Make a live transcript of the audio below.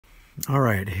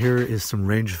Alright, here is some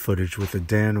range footage with the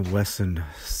Dan Wesson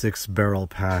 6-barrel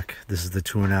pack. This is the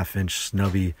 2.5 inch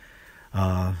snubby.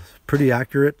 Pretty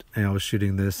accurate, and I was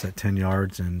shooting this at 10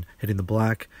 yards and hitting the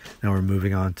black. Now we're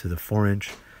moving on to the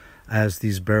 4-inch. As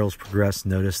these barrels progress,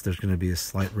 notice there's going to be a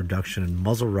slight reduction in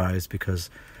muzzle rise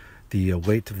because the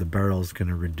weight of the barrel is going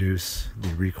to reduce the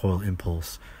recoil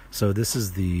impulse. So this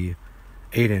is the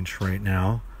 8-inch right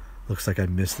now. Looks like I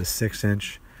missed the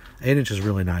 6-inch. 8-inch is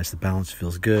really nice. The balance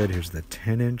feels good. Here's the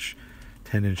 10-inch.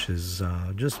 10-inch is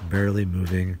just barely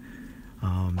moving.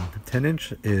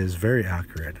 10-inch is very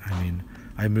accurate. I mean,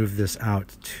 I moved this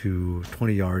out to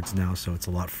 20 yards now, so it's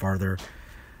a lot farther.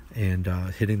 And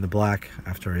hitting the black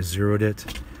after I zeroed it.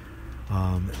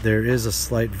 There is a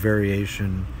slight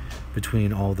variation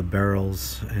between all the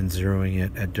barrels and zeroing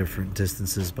it at different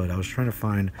distances, but I was trying to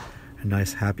find a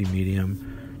nice happy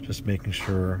medium, just making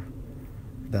sure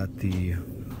that the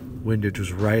windage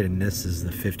was right, and this is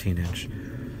the 15-inch.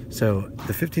 So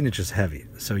the 15-inch is heavy,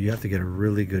 so you have to get a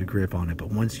really good grip on it, but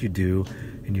once you do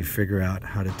and you figure out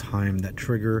how to time that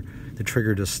trigger, the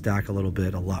trigger does stack a little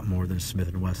bit, a lot more than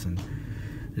Smith & Wesson.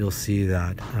 You'll see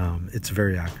that it's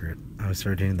very accurate. I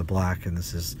started hitting the black, and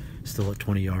this is still at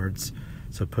 20 yards,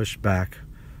 so pushed back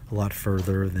a lot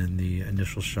further than the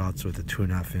initial shots with the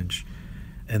 2.5 inch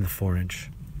and the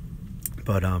 4-inch.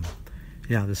 But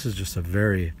yeah, this is just a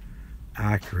very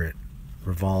accurate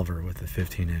revolver with a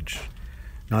 15-inch.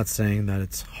 Not saying that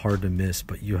it's hard to miss,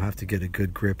 but you have to get a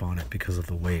good grip on it because of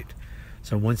the weight.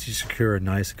 So once you secure a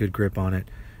nice good grip on it,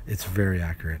 it's very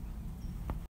accurate.